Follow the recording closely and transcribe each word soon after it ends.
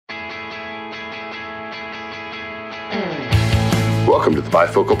Welcome to the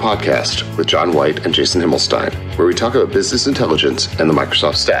Bifocal Podcast with John White and Jason Himmelstein, where we talk about business intelligence and the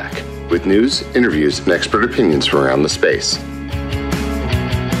Microsoft stack, with news, interviews, and expert opinions from around the space.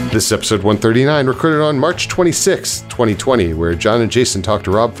 This is episode 139, recorded on March 26, 2020, where John and Jason talk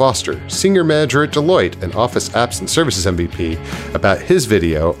to Rob Foster, Senior Manager at Deloitte and Office Apps and Services MVP, about his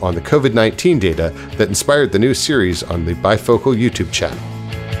video on the COVID-19 data that inspired the new series on the Bifocal YouTube channel.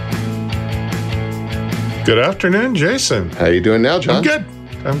 Good afternoon, Jason. How you doing now, John?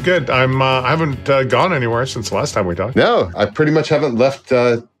 I'm good. I haven't gone anywhere since the last time we talked. No, I pretty much haven't left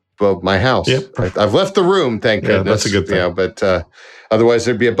my house. Yep. I've left the room, thank goodness. That's a good thing. Yeah, but other's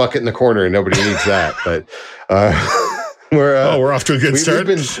there'd be a bucket in the corner and nobody needs that. But we're off to a good start.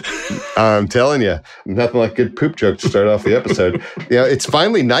 I'm telling you, nothing like a good poop joke to start off the episode. It's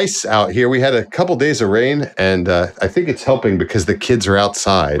finally nice out here. We had a couple days of rain, and I think it's helping because the kids are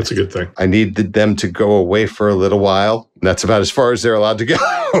outside. That's a good thing. I needed them to go away for a little while. And that's about as far as they're allowed to go.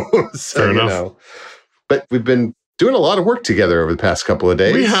 So, fair enough. But we've been doing a lot of work together over the past couple of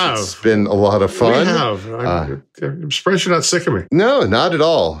days. We have. It's been a lot of fun. We have. I'm surprised you're not sick of me. No, not at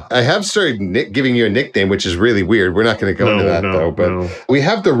all. I have started giving you a nickname, which is really weird. We're not going to go into that, though. But we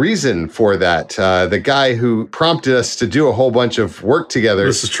have the reason for that. The guy who prompted us to do a whole bunch of work together.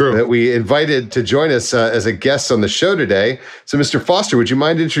 This is true. That we invited to join us as a guest on the show today. So, Mr. Foster, would you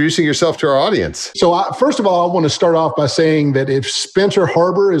mind introducing yourself to our audience? So, first of all, I want to start off by saying that if Spencer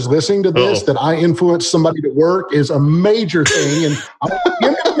Harbor is listening to this, that I influenced somebody to work is a major thing. And I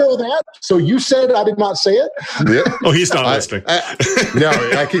want him to know that. So you said I did not say it? Yep. Oh, he's not listening. No,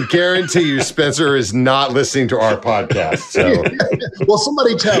 I can guarantee you Spencer is not listening to our podcast. So. Well,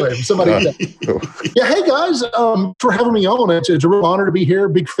 somebody tell him. Yeah, hey guys, for having me on. It's a real honor to be here.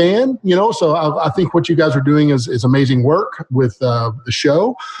 Big fan, so I think what you guys are doing is amazing work with the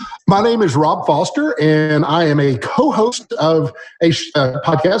show. My name is Rob Foster, and I am a co-host of a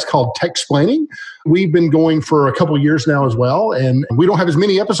podcast called Tech-Splaining. We've been going for a couple of years now as well, and we don't have as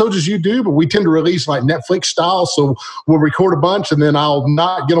many episodes as you do, but we tend to release like Netflix style, so we'll record a bunch, and then I'll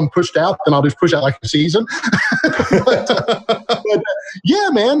not get them pushed out, then I'll just push out like a season. but yeah,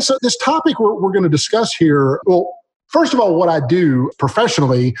 man, so this topic we're going to discuss here, well, first of all, what I do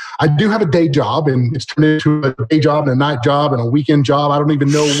professionally, I do have a day job, and it's turned into a day job and a night job and a weekend job. I don't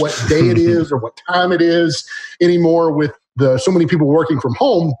even know what day it is or what time it is anymore with so many people working from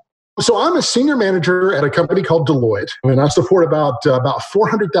home. So I'm a senior manager at a company called Deloitte, and I support about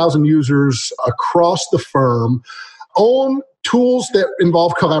 400,000 users across the firm on tools that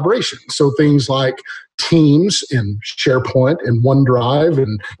involve collaboration. So things like Teams and SharePoint and OneDrive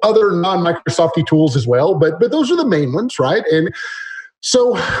and other non-Microsofty tools as well. But those are the main ones, right? And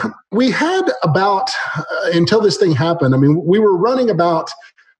so we had about, until this thing happened, we were running about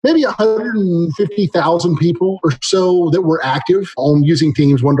maybe 150,000 people or so that were active on using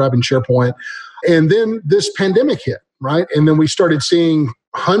Teams, OneDrive, and SharePoint. And then this pandemic hit, right? And then we started seeing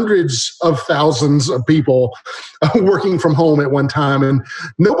hundreds of thousands of people working from home at one time. And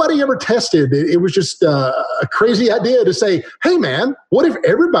nobody ever tested. It was just a crazy idea to say, hey, man, what if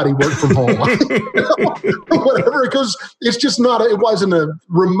everybody worked from home? Whatever, because it's just it wasn't a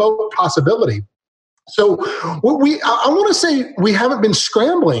remote possibility. So I want to say we haven't been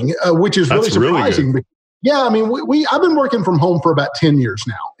scrambling, which is really surprising. Really yeah, I've been working from home for about 10 years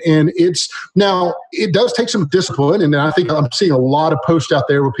now, and it does take some discipline, and I think I'm seeing a lot of posts out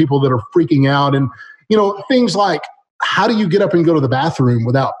there with people that are freaking out, and things like, how do you get up and go to the bathroom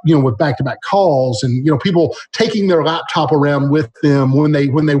without, with back-to-back calls, and people taking their laptop around with them when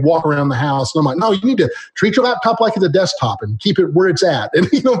they walk around the house. And I'm like, no, you need to treat your laptop like it's a desktop and keep it where it's at. And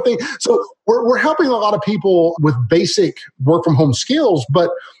so we're helping a lot of people with basic work from home skills, but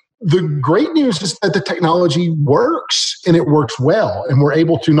the great news is that the technology works, and it works well, and we're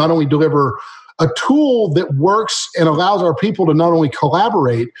able to not only deliver a tool that works and allows our people to not only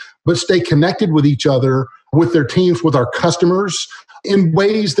collaborate, but stay connected with each other, with their teams, with our customers, in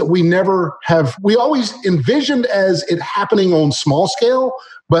ways that we never have. We always envisioned as it happening on small scale,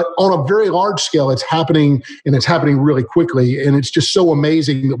 but on a very large scale, it's happening, and it's happening really quickly. And it's just so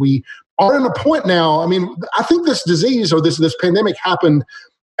amazing that we are in a point now. I think this disease or this pandemic happened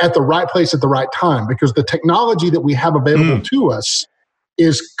at the right place at the right time, because the technology that we have available to us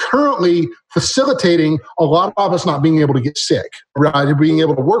is currently facilitating a lot of us not being able to get sick, right? Being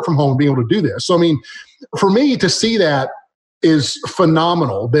able to work from home and being able to do this. So, for me to see that is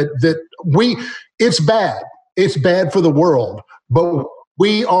phenomenal. It's bad. It's bad for the world, but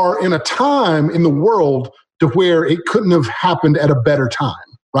we are in a time in the world to where it couldn't have happened at a better time.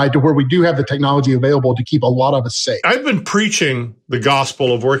 right? To where we do have the technology available to keep a lot of us safe. I've been preaching the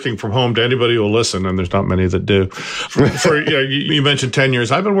gospel of working from home to anybody who will listen, and there's not many that do. You mentioned 10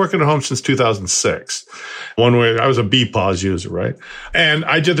 years. I've been working at home since 2006. One way, I was a BPOS user, right? And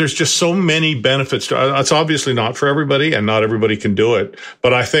there's just so many benefits to it. It's obviously not for everybody, and not everybody can do it.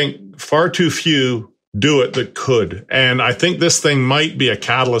 But I think far too few do it that could. And I think this thing might be a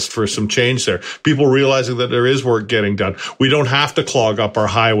catalyst for some change there. People realizing that there is work getting done. We don't have to clog up our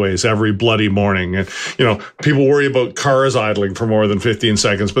highways every bloody morning. And, people worry about cars idling for more than 15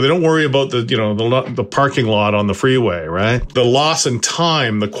 seconds, but they don't worry about the parking lot on the freeway, right? The loss in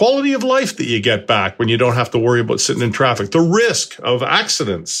time, the quality of life that you get back when you don't have to worry about sitting in traffic, the risk of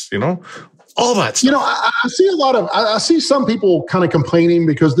accidents, all that stuff. I see some people kind of complaining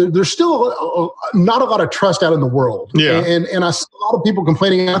because there's still not a lot of trust out in the world. Yeah. And I see a lot of people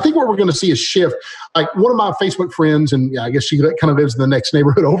complaining. And I think what we're going to see is shift. Like one of my Facebook friends, and I guess she kind of lives in the next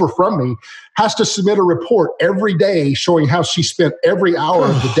neighborhood over from me, has to submit a report every day showing how she spent every hour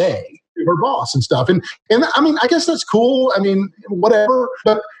of the day to her boss and stuff. And I mean, I guess that's cool. I mean, whatever.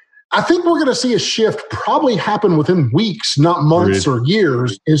 But I think we're going to see a shift probably happen within weeks, not months or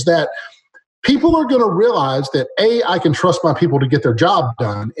years, is that people are going to realize that A, I can trust my people to get their job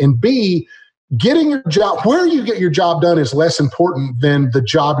done, and B, getting your job, where you get your job done is less important than the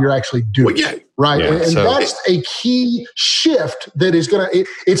job you're actually doing. Right. Yeah, and that's a key shift that is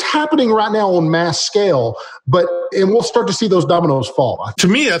it's happening right now on mass scale, and we'll start to see those dominoes fall. To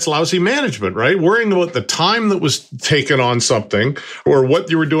me, that's lousy management, right? Worrying about the time that was taken on something or what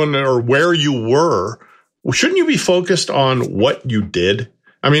you were doing or where you were. Shouldn't you be focused on what you did?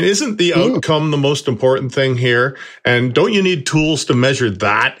 I mean, isn't the outcome the most important thing here? And don't you need tools to measure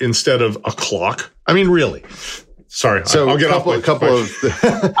that instead of a clock? I mean, really. Sorry, so I'll get off my couple of.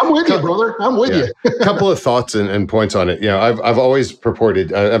 I'm with you, brother. I'm with you. A couple of thoughts and points on it. I've always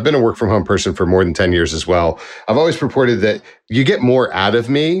purported. I've been a work from home person for more than 10 years as well. I've always purported that you get more out of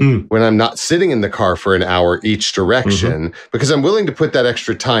me when I'm not sitting in the car for an hour each direction because I'm willing to put that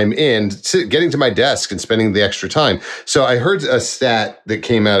extra time in, getting to my desk and spending the extra time. So I heard a stat that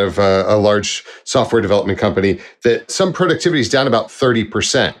came out of a large software development company that some productivity is down about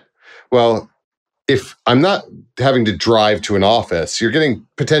 30%. Well, if I'm not having to drive to an office, you're getting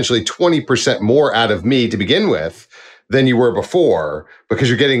potentially 20% more out of me to begin with than you were before because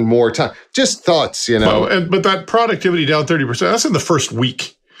you're getting more time. Just thoughts, But that productivity down 30%, that's in the first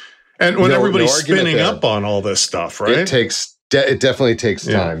week. And when everybody's spinning up on all this stuff, right? It definitely takes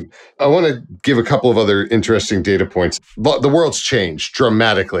time. I want to give a couple of other interesting data points. But the world's changed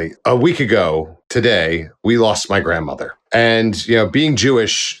dramatically. A week ago today, we lost my grandmother. And, being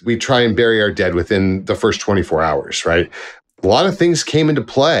Jewish, we try and bury our dead within the first 24 hours, right? A lot of things came into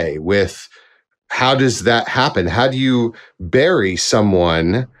play with how does that happen? How do you bury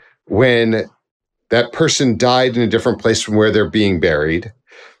someone when that person died in a different place from where they're being buried?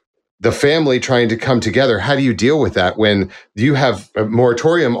 The family trying to come together, how do you deal with that when you have a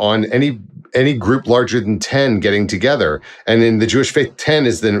moratorium on any group larger than 10 getting together? And in the Jewish faith, 10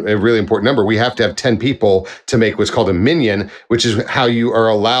 is a really important number. We have to have 10 people to make what's called a minyan, which is how you are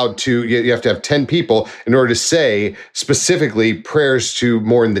allowed to, you have to have 10 people in order to say specifically prayers to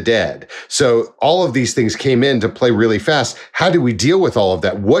mourn the dead. So all of these things came in to play really fast. How do we deal with all of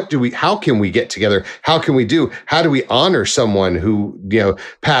that? How can we get together? How do we honor someone who,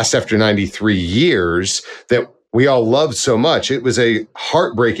 passed after 93 years that we all loved so much? It was a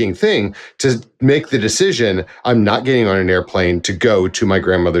heartbreaking thing to make the decision, I'm not getting on an airplane to go to my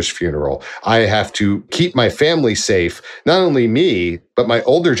grandmother's funeral. I have to keep my family safe, not only me, but my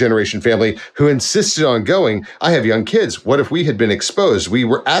older generation family who insisted on going. I have young kids. What if we had been exposed? We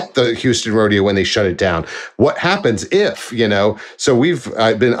were at the Houston rodeo when they shut it down. What happens if, So we've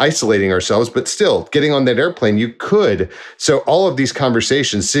been isolating ourselves, but still getting on that airplane, you could. So all of these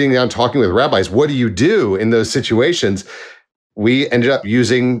conversations, sitting down, talking with rabbis, what do you do in those situations? We ended up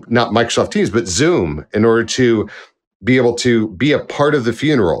using not Microsoft Teams, but Zoom in order to be able to be a part of the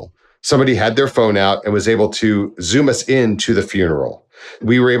funeral. Somebody had their phone out and was able to Zoom us into the funeral.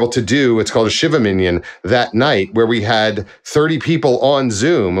 We were able to do what's called a Shiva Minyan that night where we had 30 people on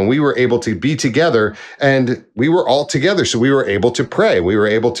Zoom and we were able to be together and we were all together. So we were able to pray. We were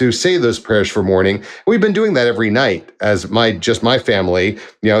able to say those prayers for mourning. We've been doing that every night as my family,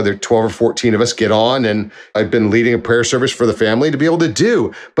 there are 12 or 14 of us get on and I've been leading a prayer service for the family to be able to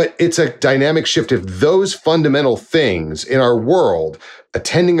do. But it's a dynamic shift. If those fundamental things in our world,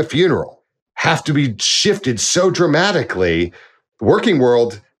 attending a funeral, have to be shifted so dramatically, working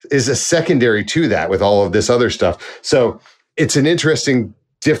world is a secondary to that with all of this other stuff. So it's an interesting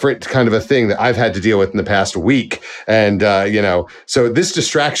different kind of a thing that I've had to deal with in the past week. And, so this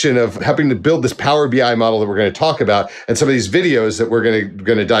distraction of helping to build this Power BI model that we're going to talk about and some of these videos that we're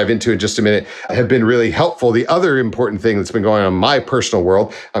going to dive into in just a minute have been really helpful. The other important thing that's been going on in my personal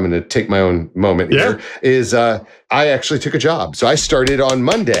world, I'm going to take my own moment here, is I actually took a job. So I started on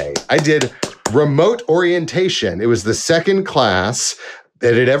Monday. I did remote orientation. It was the second class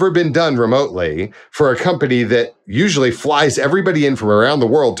that had ever been done remotely for a company that usually flies everybody in from around the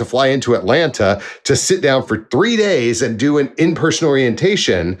world to fly into Atlanta to sit down for 3 days and do an in-person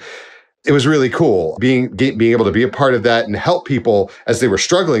orientation. It was really cool being able to be a part of that and help people as they were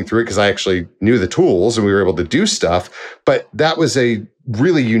struggling through it, because I actually knew the tools and we were able to do stuff. But that was a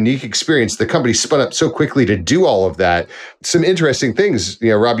really unique experience. The company spun up so quickly to do all of that. Some interesting things.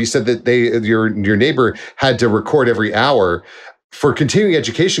 Rob, you said that your neighbor had to record every hour. For continuing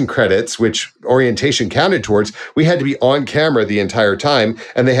education credits, which orientation counted towards, we had to be on camera the entire time.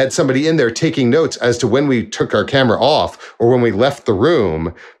 And they had somebody in there taking notes as to when we took our camera off or when we left the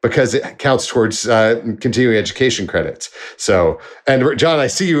room, because it counts towards continuing education credits. So, and John, I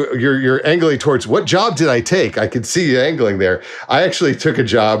see you're angling towards, what job did I take? I could see you angling there. I actually took a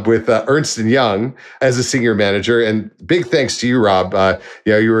job with Ernst & Young as a senior manager. And big thanks to you, Rob.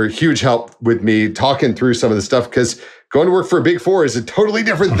 You were a huge help with me talking through some of the stuff, because going to work for a Big Four is a totally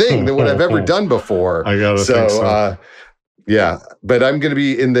different thing than what I've ever done before. I gotta think so. But I'm going to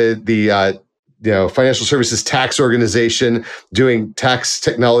be in the financial services tax organization doing tax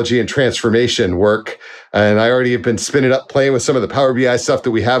technology and transformation work. And I already have been spinning up, playing with some of the Power BI stuff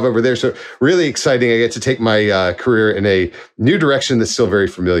that we have over there. So really exciting. I get to take my career in a new direction that's still very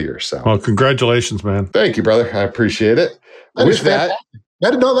familiar. So, well, congratulations, man. Thank you, brother. I appreciate it. That is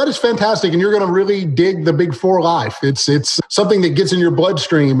fantastic. And you're going to really dig the Big Four life. It's something that gets in your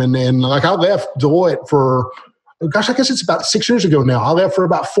bloodstream. And like, I left Deloitte for, I guess it's about 6 years ago now. I left for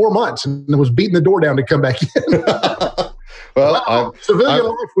about 4 months and was beating the door down to come back in. Well, civilian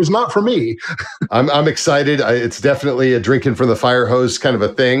life was not for me. I'm excited. It's definitely a drinking from the fire hose kind of a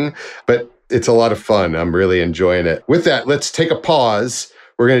thing, but it's a lot of fun. I'm really enjoying it. With that, let's take a pause.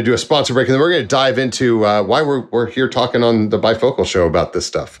 We're going to do a sponsor break, and then we're going to dive into why we're here talking on the Bifocal Show about this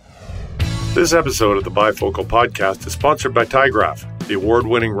stuff. This episode of the Bifocal Podcast is sponsored by tyGraph, the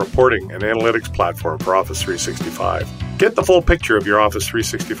award-winning reporting and analytics platform for Office 365. Get the full picture of your Office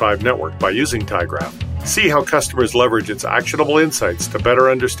 365 network by using tyGraph. See how customers leverage its actionable insights to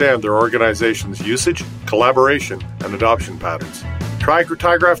better understand their organization's usage, collaboration, and adoption patterns. Try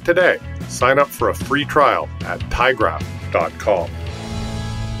tyGraph today. Sign up for a free trial at tygraph.com.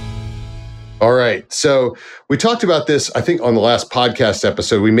 All right. So we talked about this, I think, on the last podcast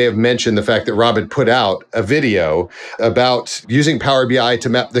episode. We may have mentioned the fact that Rob had put out a video about using Power BI to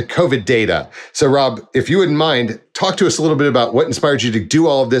map the COVID data. So Rob, if you wouldn't mind, talk to us a little bit about what inspired you to do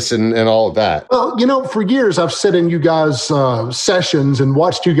all of this and all of that. Well, for years, I've sat in you guys' sessions and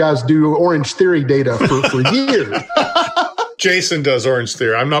watched you guys do Orange Theory data for years. Jason does Orange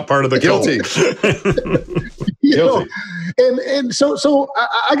Theory. I'm not part of the Guilty. Guilty. And so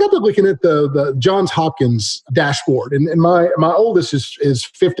I got to looking at the Johns Hopkins dashboard, and my oldest is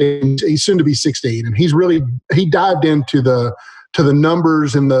 15. He's soon to be 16, and he dived into the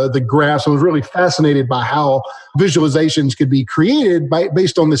numbers and the graphs, and was really fascinated by how visualizations could be created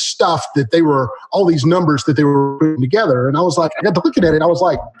based on this stuff all these numbers that they were putting together. And I was like, I got to looking at it, I was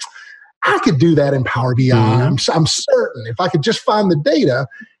like, I could do that in Power BI. Mm-hmm. I'm certain if I could just find the data.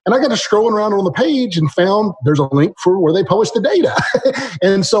 And I got to scrolling around on the page and found there's a link for where they publish the data.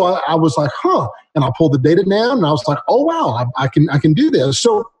 And so I was like, and I pulled the data down and I was like, oh, wow, I can do this.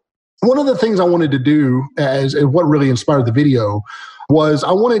 So one of the things I wanted to do as what really inspired the video was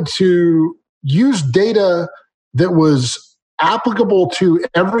I wanted to use data that was applicable to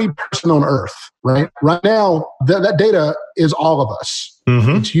every person on earth, right? Right now, that data is all of us.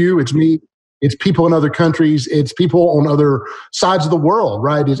 Mm-hmm. It's you, it's me, it's people in other countries, it's people on other sides of the world,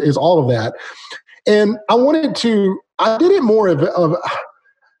 right? Is all of that. And I did it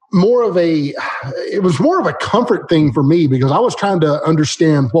it was more of a comfort thing for me, because I was trying to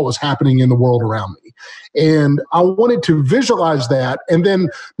understand what was happening in the world around me. And I wanted to visualize that, and then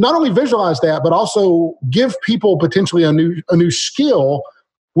not only visualize that, but also give people potentially a new skill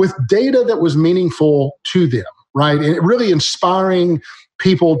with data that was meaningful to them, right? And really inspiring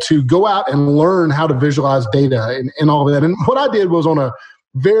people to go out and learn how to visualize data and all of that. And what I did was on a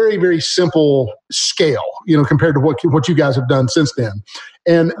very, very simple scale, compared to what you guys have done since then.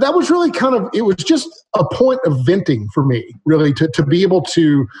 And that was really it was just a point of venting for me, really, to be able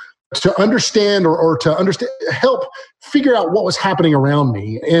to to understand or to help figure out what was happening around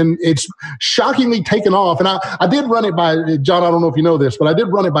me. And it's shockingly taken off. And I did run it by, John, I don't know if you know this, but I did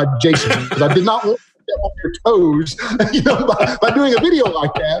run it by Jason because I did not want to step on your toes, by doing a video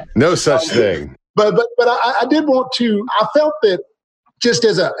like that. No such thing. But I did want to, I felt that just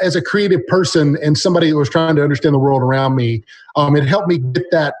as a creative person and somebody who was trying to understand the world around me, it helped me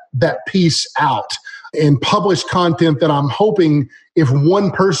get that piece out and publish content that I'm hoping if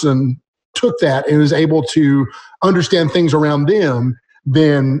one person took that and was able to understand things around them,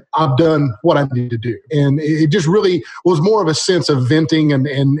 then I've done what I need to do. And it just really was more of a sense of venting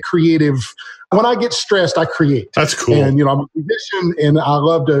and creative. When I get stressed, I create. That's cool. And, I'm a musician and I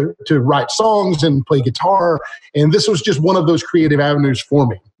love to write songs and play guitar. And this was just one of those creative avenues for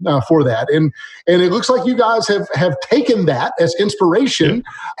me, for that. And it looks like you guys have taken that as inspiration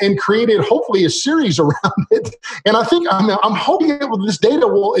and created hopefully a series around it. And I think I'm hoping that this data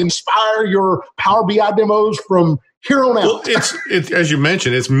will inspire your Power BI demos from here on out. Well, it's as you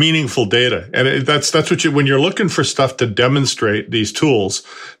mentioned, it's meaningful data, and that's what when you're looking for stuff to demonstrate these tools.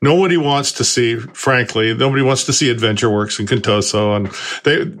 Nobody wants to see, frankly, AdventureWorks and Contoso, and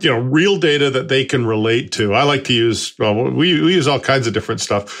they, real data that they can relate to. I like to use, we use all kinds of different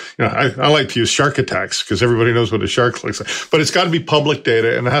stuff. I like to use shark attacks because everybody knows what a shark looks like, but it's got to be public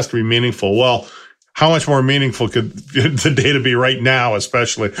data and it has to be meaningful. Well, how much more meaningful could the data be right now,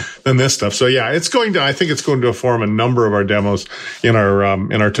 especially than this stuff? So yeah, I think it's going to inform a number of our demos in our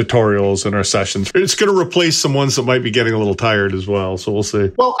tutorials and our sessions. It's going to replace some ones that might be getting a little tired as well. So we'll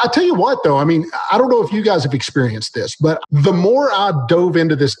see. Well, I tell you what though, I don't know if you guys have experienced this, but the more I dove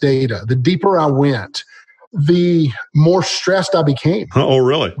into this data, the deeper I went, the more stressed I became. Oh,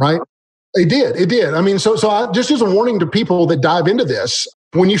 really? Right? It did. So I, just as a warning to people that dive into this,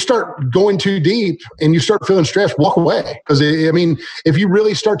 when you start going too deep and you start feeling stressed, walk away. Because, if you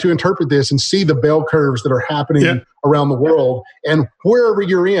really start to interpret this and see the bell curves that are happening around the world and wherever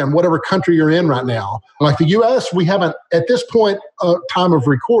you're in, whatever country you're in right now, like the U.S., we haven't, at this point, time of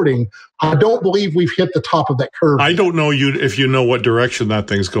recording, I don't believe we've hit the top of that curve. I don't know if you know what direction that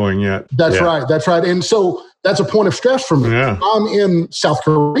thing's going yet. That's right. And so that's a point of stress for me. Yeah. I'm in South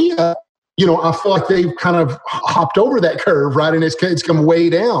Korea. I feel like they've kind of hopped over that curve, right? And it's come way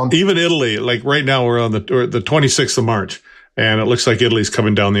down. Even Italy, like right now, we're on the 26th of March, and it looks like Italy's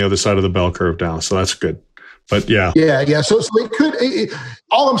coming down the other side of the bell curve now. So that's good. But yeah. Yeah. So it could,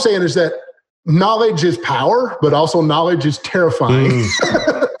 all I'm saying is that knowledge is power, but also knowledge is terrifying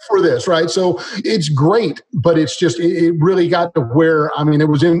for this, right? So it's great, but it's just, it really got to where, it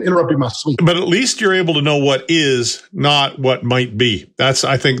was interrupting my sleep. But at least you're able to know what is, not what might be. That's,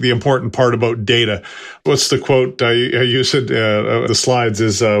 I think, the important part about data. What's the quote? You said the slides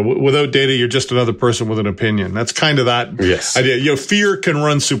is, without data, you're just another person with an opinion. That's kind of that idea. Fear can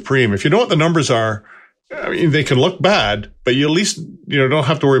run supreme. If you know what the numbers are, they can look bad, but you at least, don't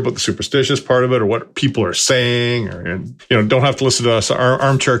have to worry about the superstitious part of it or what people are saying, or, don't have to listen to us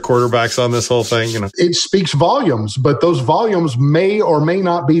armchair quarterbacks on this whole thing, It speaks volumes, but those volumes may or may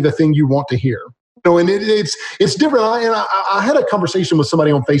not be the thing you want to hear. And it's different. I had a conversation with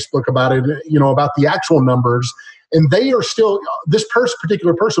somebody on Facebook about it, about the actual numbers, and they are still, this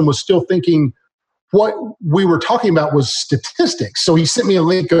particular person was still thinking what we were talking about was statistics. So he sent me a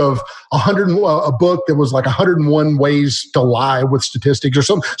link of a book that was like 101 ways to lie with statistics or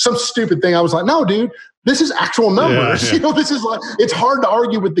some stupid thing. I was like, no, dude, this is actual numbers. Yeah. This is like, it's hard to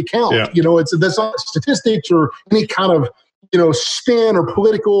argue with the count. Yeah. That's not statistics or any kind of, spin or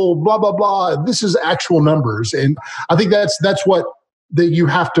political blah, blah, blah. This is actual numbers. And I think that's what that you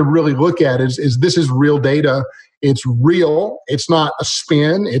have to really look at is this is real data. It's real. It's not a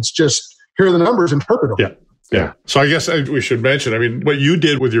spin. It's just, here are the numbers, interpret them. Yeah. So I guess we should mention, what you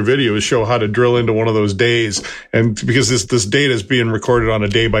did with your video is show how to drill into one of those days. And because this data is being recorded on a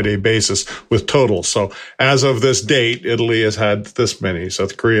day-by-day basis with totals. So as of this date, Italy has had this many.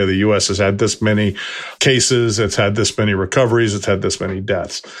 South Korea, the U.S. has had this many cases. It's had this many recoveries. It's had this many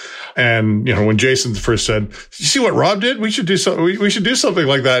deaths. And, when Jason first said, you see what Rob did? We should do something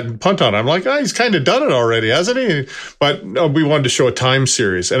like that and punt on it. I'm like, he's kind of done it already, hasn't he? But we wanted to show a time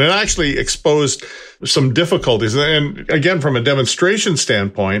series, and it actually exposed some difficulties. And again, from a demonstration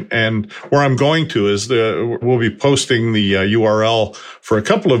standpoint, and where I'm going to is we'll be posting the URL for a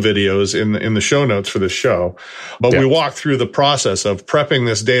couple of videos in the show notes for this show. But we walk through the process of prepping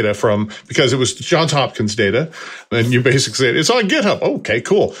this data because it was Johns Hopkins data. And you basically say, it's on GitHub. Okay,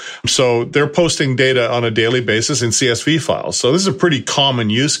 cool. So they're posting data on a daily basis in CSV files. So this is a pretty common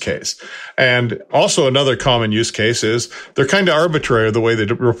use case. And also another common use case is they're kind of arbitrary the way they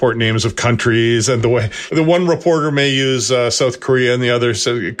report names of countries and the one reporter may use South Korea and the other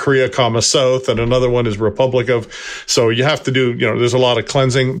Korea, South, and another one is Republic of. So you have to do, there's a lot of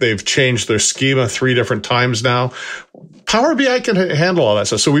cleansing. They've changed their schema 3 different times now. Power BI can handle all that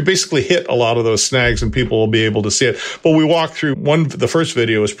stuff. So we basically hit a lot of those snags and people will be able to see it. But we walk through the first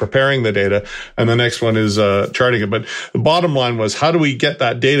video is preparing the data and the next one is charting it. But the bottom line was, how do we get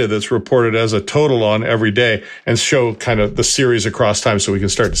that data that's reported as a total on every day and show kind of the series across time so we can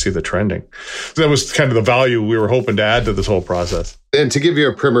start to see the trending? That was kind of the value we were hoping to add to this whole process. And to give you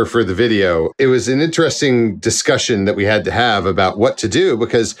a primer for the video, it was an interesting discussion that we had to have about what to do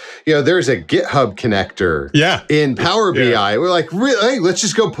because, there's a GitHub connector in Power BI. We're like, really? Hey, let's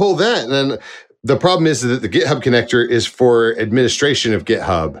just go pull that. And then the problem is that the GitHub connector is for administration of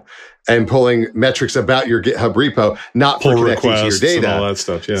GitHub and pulling metrics about your GitHub repo, not for connecting to your data. And all that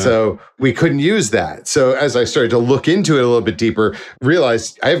stuff, So we couldn't use that. So as I started to look into it a little bit deeper,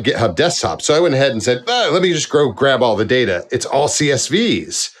 realized I have GitHub Desktop. So I went ahead and said, let me just go grab all the data. It's all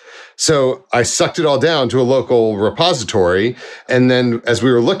CSVs. So I sucked it all down to a local repository. And then as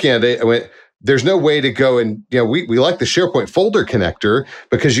we were looking at it, I went, there's no way to go and, we like the SharePoint folder connector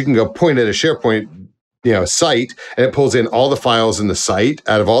because you can go point at a SharePoint site, and it pulls in all the files in the site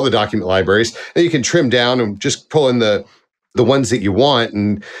out of all the document libraries. And you can trim down and just pull in the ones that you want.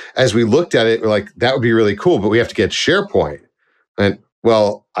 And as we looked at it, we're like, that would be really cool, but we have to get SharePoint. And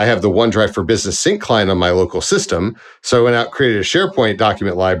well, I have the OneDrive for Business Sync client on my local system. So I went out, created a SharePoint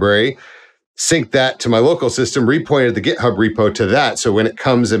document library, synced that to my local system, repointed the GitHub repo to that. So when it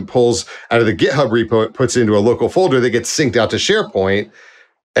comes and pulls out of the GitHub repo, it puts it into a local folder that gets synced out to SharePoint.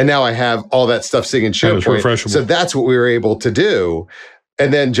 And now I have all that stuff sitting in SharePoint. So that's what we were able to do.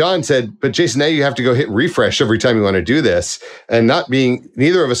 And then John said, but Jason, now you have to go hit refresh every time you want to do this. And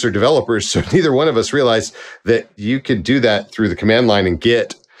neither of us are developers, so neither one of us realized that you could do that through the command line in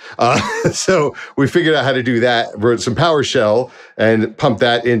Git. So we figured out how to do that, wrote some PowerShell and pumped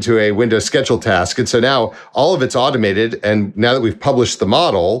that into a Windows schedule task. And so now all of it's automated. And now that we've published the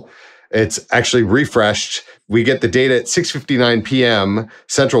model, it's actually refreshed. We get the data at 6:59 p.m.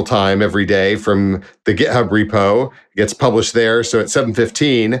 Central Time every day from the GitHub repo. It gets published there. So at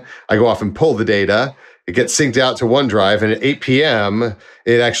 7:15, I go off and pull the data. It gets synced out to OneDrive. And at 8 p.m.,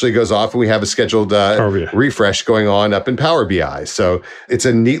 it actually goes off and we have a scheduled refresh going on up in Power BI. So it's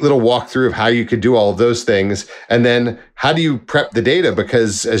a neat little walkthrough of how you could do all of those things. And then how do you prep the data?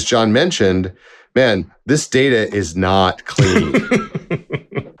 Because as John mentioned, man, this data is not clean.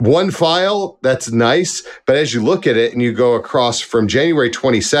 One file, that's nice. But as you look at it and you go across from January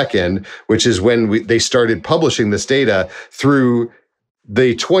 22nd, which is when they started publishing this data, through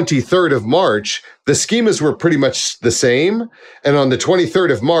the 23rd of March, the schemas were pretty much the same. And on the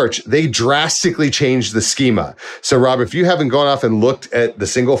 23rd of March, they drastically changed the schema. So Rob, if you haven't gone off and looked at the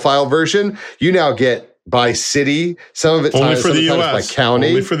single file version, you now get by city, some of it only for the US, by county.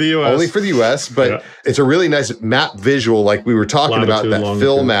 Only for the US. But it's a really nice map visual, like we were talking about, that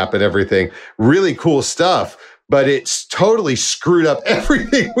fill map and everything. Really cool stuff. But it's totally screwed up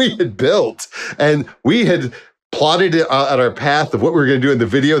everything we had built. And we had plotted it out our path of what we were going to do in the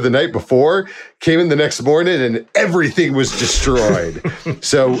video the night before, came in the next morning, and everything was destroyed.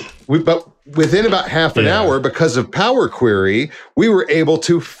 But within about half an hour, because of Power Query, we were able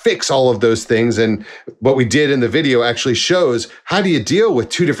to fix all of those things. And what we did in the video actually shows how do you deal with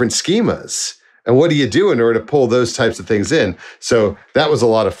 2 different schemas? And what do you do in order to pull those types of things in? So that was a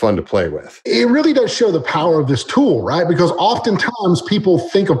lot of fun to play with. It really does show the power of this tool, right? Because oftentimes people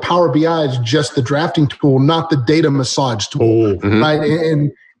think of Power BI as just the drafting tool, not the data massage tool, right?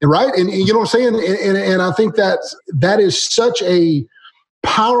 And you know what I'm saying? And I think that is such a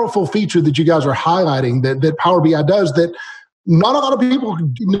powerful feature that you guys are highlighting that Power BI does that not a lot of people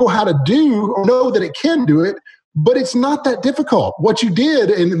know how to do or know that it can do it. But it's not that difficult. What you did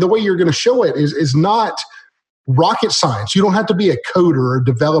and the way you're going to show it is not rocket science. You don't have to be a coder or a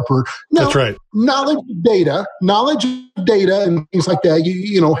developer. No, that's right. Knowledge of data and things like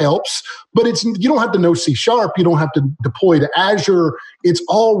that, helps. But you don't have to know C#. You don't have to deploy to Azure. It's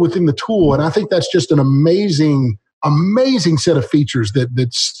all within the tool. And I think that's just an amazing set of features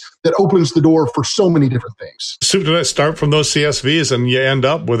that opens the door for so many different things. Soup to nuts, start from those CSVs and you end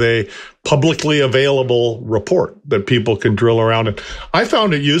up with a publicly available report that people can drill around in. I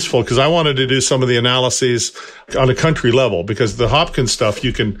found it useful because I wanted to do some of the analyses on a country level, because the Hopkins stuff,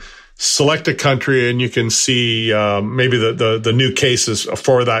 you can select a country and you can see maybe the new cases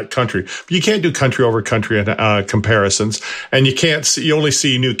for that country. But you can't do country over country comparisons, and you only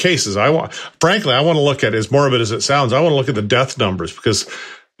see new cases. Frankly, I want to look at, as morbid as it sounds, I want to look at the death numbers, because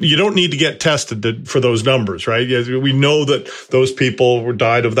You don't need to get tested for those numbers, right? We know that those people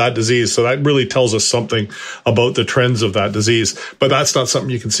died of that disease. So that really tells us something about the trends of that disease. But that's not something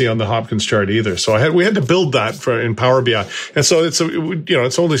you can see on the Hopkins chart either. So we had to build that in Power BI. And so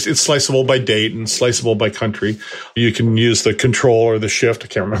it's sliceable by date and sliceable by country. You can use the control or the shift, I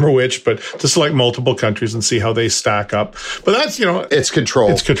can't remember which, but to select multiple countries and see how they stack up. But that's, it's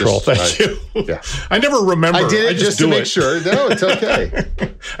control. It's control. Thank you. Yeah. I never remember. I did it just to make sure. No, it's okay.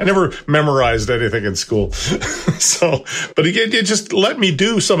 I never memorized anything in school. But again, it just let me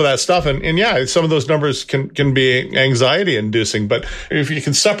do some of that stuff. And yeah, some of those numbers can be anxiety inducing. But if you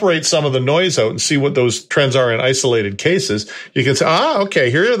can separate some of the noise out and see what those trends are in isolated cases, you can say,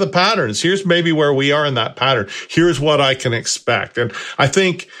 okay, here are the patterns. Here's maybe where we are in that pattern. Here's what I can expect. And I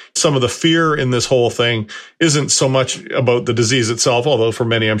think some of the fear in this whole thing isn't so much about the disease itself, although for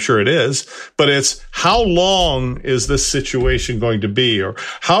many, I'm sure it is, but it's how long is this situation going to be, or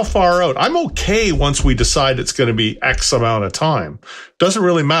how far out? I'm okay once we decide it's going to be X amount of time. Doesn't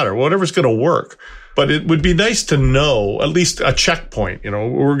really matter. Whatever's going to work. But it would be nice to know at least a checkpoint.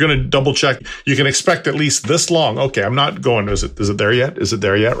 We're going to double check. You can expect at least this long. Okay, I'm not going, is it there yet? Is it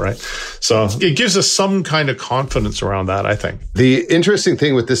there yet? Right. So it gives us some kind of confidence around that, I think. The interesting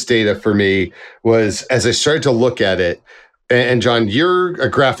thing with this data for me was as I started to look at it, and John, you're a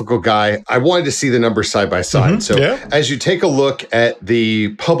graphical guy. I wanted to see the numbers side by side. Mm-hmm. So as you take a look at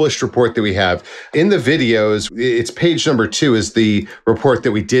the published report that we have in the videos, it's page number 2 is the report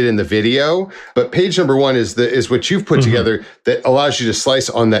that we did in the video. But page number 1 is what you've put together that allows you to slice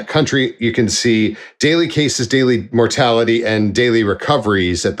on that country. You can see daily cases, daily mortality, and daily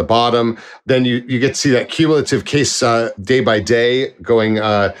recoveries at the bottom. Then you get to see that cumulative case day by day going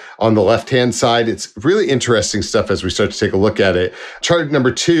on the left-hand side. It's really interesting stuff as we start to take a look at it. Chart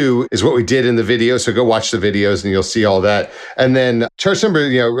number 2 is what we did in the video. So go watch the videos and you'll see all that. And then charts number,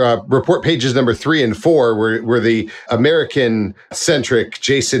 report pages number 3 and 4 were the American-centric,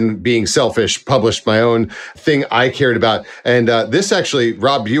 Jason being selfish, published my own thing I cared about. And this actually,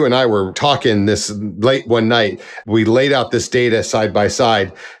 Rob, you and I were talking this late one night. We laid out this data side by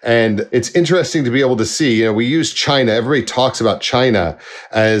side. And it's interesting to be able to see, we use China. Everybody talks about China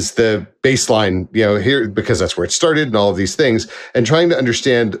as the baseline, here, because that's where it started and all of these things, and trying to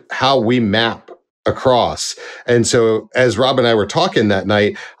understand how we map across. And so as Rob and I were talking that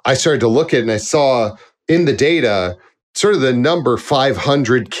night, I started to look at it and I saw in the data, sort of the number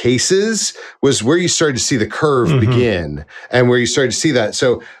 500 cases was where you started to see the curve begin and where you started to see that.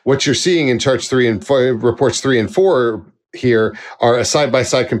 So what you're seeing in charts 3 and 4, reports 3 and 4 here are a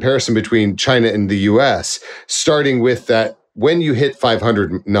side-by-side comparison between China and the US, starting with that when you hit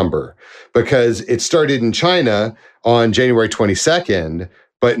 500 number, because it started in China on January 22nd,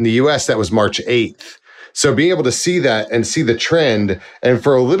 but in the US, that was March 8th. So being able to see that and see the trend, and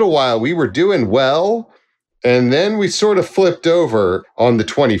for a little while, we were doing well, and then we sort of flipped over on the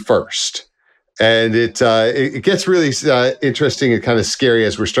 21st. And it gets really interesting and kind of scary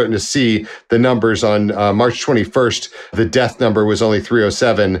as we're starting to see the numbers on March 21st. The death number was only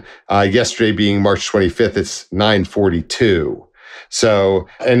 307. Yesterday being March 25th, it's 942. So,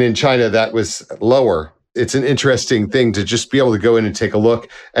 and in China, that was lower. It's an interesting thing to just be able to go in and take a look.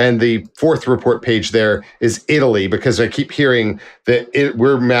 And the 4th report page there is Italy, because I keep hearing that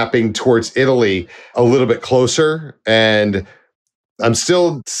we're mapping towards Italy a little bit closer. And I'm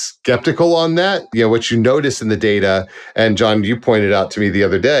still skeptical on that. What you notice in the data, and John, you pointed out to me the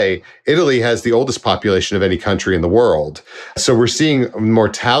other day, Italy has the oldest population of any country in the world. So we're seeing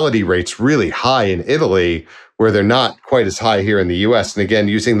mortality rates really high in Italy, where they're not quite as high here in the US. And again,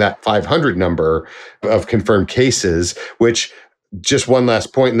 using that 500 number of confirmed cases, which just one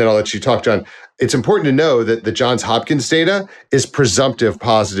last point, and then I'll let you talk, John. It's important to know that the Johns Hopkins data is presumptive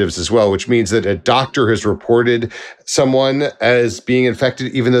positives as well, which means that a doctor has reported someone as being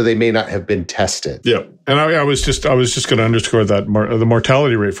infected, even though they may not have been tested. Yeah. And I was just going to underscore that the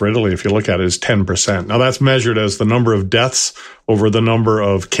mortality rate for Italy, if you look at it, is 10%. Now that's measured as the number of deaths over the number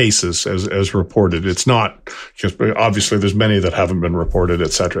of cases as reported. It's not, because obviously there's many that haven't been reported,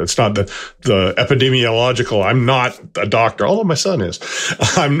 et cetera. It's not the epidemiological. I'm not a doctor, although my son is.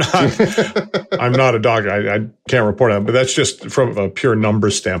 I'm not a doctor. I can't report on it, but that's just from a pure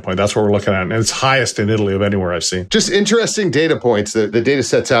numbers standpoint. That's what we're looking at. And it's highest in Italy of anywhere I've seen. Just interesting data points that the data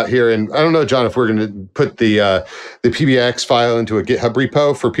sets out here. And I don't know, John, if we're going to put the PBX file into a GitHub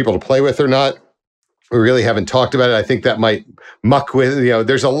repo for people to play with or not. We really haven't talked about it. I think that might muck with,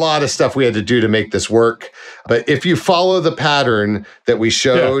 there's a lot of stuff we had to do to make this work. But if you follow the pattern that we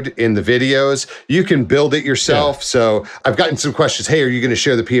showed in the videos, you can build it yourself. Yeah. So I've gotten some questions. Hey, are you going to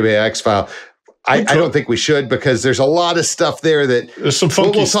share the PBX file? I don't think we should, because there's a lot of stuff there that there's some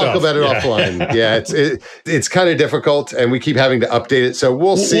funky we'll stuff. talk about it offline. Yeah, it's kind of difficult, and we keep having to update it. So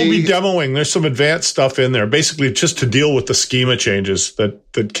we'll see. We'll be demoing. There's some advanced stuff in there, basically just to deal with the schema changes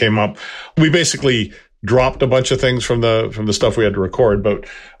that came up. We basically dropped a bunch of things from the stuff we had to record, but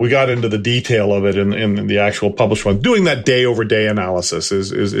we got into the detail of it in the actual published one. Doing that day over day analysis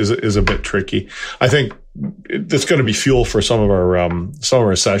is a bit tricky. I think it's going to be fuel for some of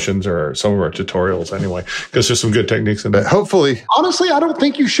our sessions or some of our tutorials anyway, because there's some good techniques in there. Hopefully. Honestly, I don't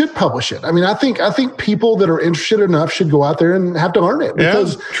think you should publish it. I mean, I think people that are interested enough should go out there and have to learn it.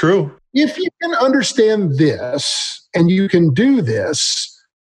 Because true. If you can understand this and you can do this,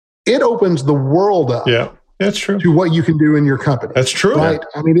 it opens the world up. Yeah, that's true. To what you can do in your company. That's true. Right?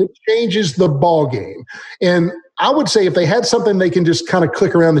 I mean, it changes the ball game. And I would say if they had something they can just kind of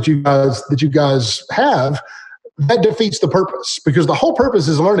click around that you guys have, that defeats the purpose, because the whole purpose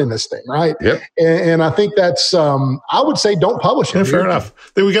is learning this thing, right? Yep. And I think that's I would say don't publish it. Yeah, fair enough.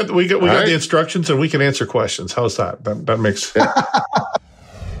 Then we got the instructions, and we can answer questions. How's that? That makes.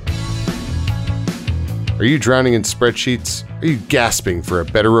 Are you drowning in spreadsheets? Are you gasping for a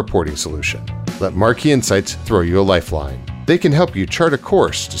better reporting solution? Let Marquee Insights throw you a lifeline. They can help you chart a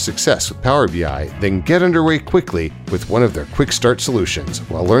course to success with Power BI, then get underway quickly with one of their quick start solutions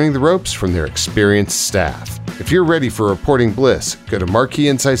while learning the ropes from their experienced staff. If you're ready for reporting bliss, go to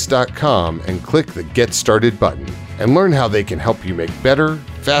marqueeinsights.com and click the Get Started button and learn how they can help you make better,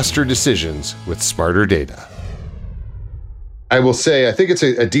 faster decisions with smarter data. I will say, I think it's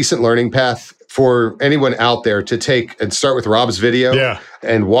a decent learning path for anyone out there to take and start with Rob's video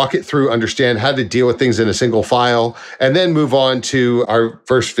and walk it through, understand how to deal with things in a single file, and then move on to our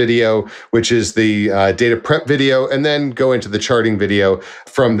first video, which is the data prep video, and then go into the charting video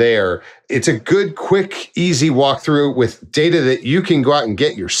from there. It's a good, quick, easy walkthrough with data that you can go out and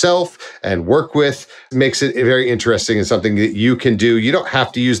get yourself and work with. It makes it very interesting and something that you can do. You don't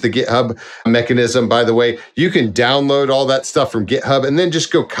have to use the GitHub mechanism, by the way. You can download all that stuff from GitHub and then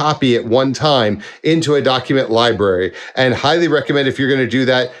just go copy it one time into a document library. And highly recommend, if you're going to do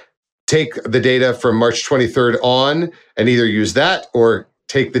that, take the data from March 23rd on and either use that or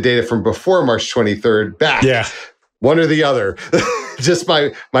take the data from before March 23rd back. Yeah. One or the other. Just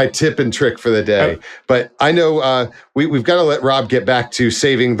my tip and trick for the day. But I know we've got to let Rob get back to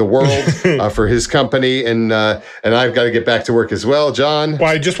saving the world for his company, and I've got to get back to work as well. John?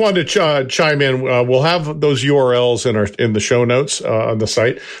 Well, I just wanted to chime in. We'll have those URLs in the show notes on the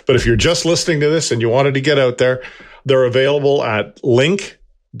site. But if you're just listening to this and you wanted to get out there, they're available at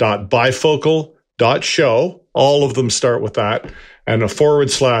link.bifocal.show. All of them start with that. And a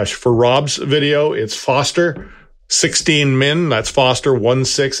 /. For Rob's video, it's Foster 16 min, that's Foster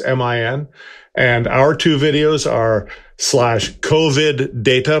 16 MIN. And our two videos are /COVID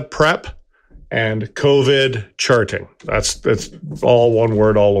data prep and COVID charting. That's all one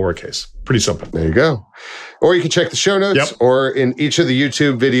word, all lowercase. Pretty simple. There you go. Or you can check the show notes, or in each of the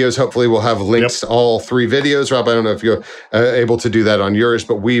YouTube videos, hopefully we'll have links to all three videos. Rob, I don't know if you're able to do that on yours,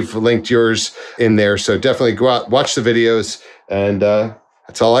 but we've linked yours in there. So definitely go out, watch the videos, and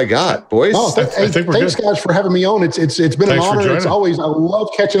that's all I got, boys. Oh, thanks, guys, for having me on. It's been an honor. It's always, I love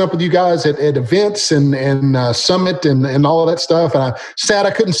catching up with you guys at events and Summit and all of that stuff. And I'm sad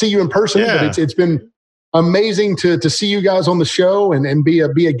I couldn't see you in person, but it's been amazing to see you guys on the show and be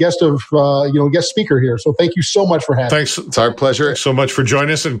a guest of guest speaker here. So thank you so much for having me. Thanks. It's our pleasure. Thanks so much for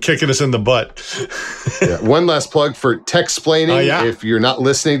joining us and kicking us in the butt. One last plug for Techsplaining. If you're not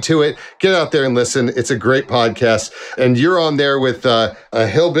listening to it, get out there and listen. It's a great podcast. And you're on there with a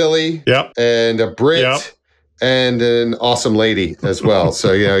hillbilly and a Brit and an awesome lady as well.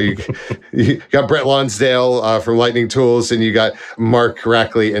 So, you got Brett Lonsdale from Lightning Tools, and you got Mark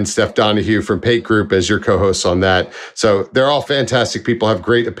Rackley and Steph Donahue from Pate Group as your co-hosts on that. So they're all fantastic people, have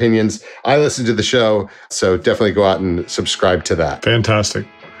great opinions. I listen to the show, so definitely go out and subscribe to that. Fantastic.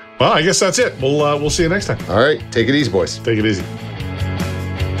 Well, I guess that's it. We'll see you next time. All right. Take it easy, boys. Take it easy.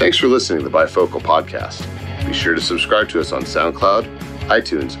 Thanks for listening to the Bifocal Podcast. Be sure to subscribe to us on SoundCloud,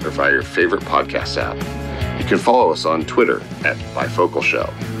 iTunes, or via your favorite podcast app. You can follow us on Twitter at Bifocal Show.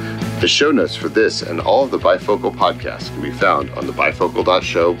 The show notes for this and all of the Bifocal podcasts can be found on the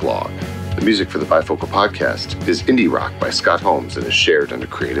bifocal.show blog. The music for the Bifocal Podcast is Indie Rock by Scott Holmes and is shared under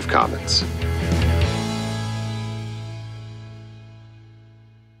Creative Commons.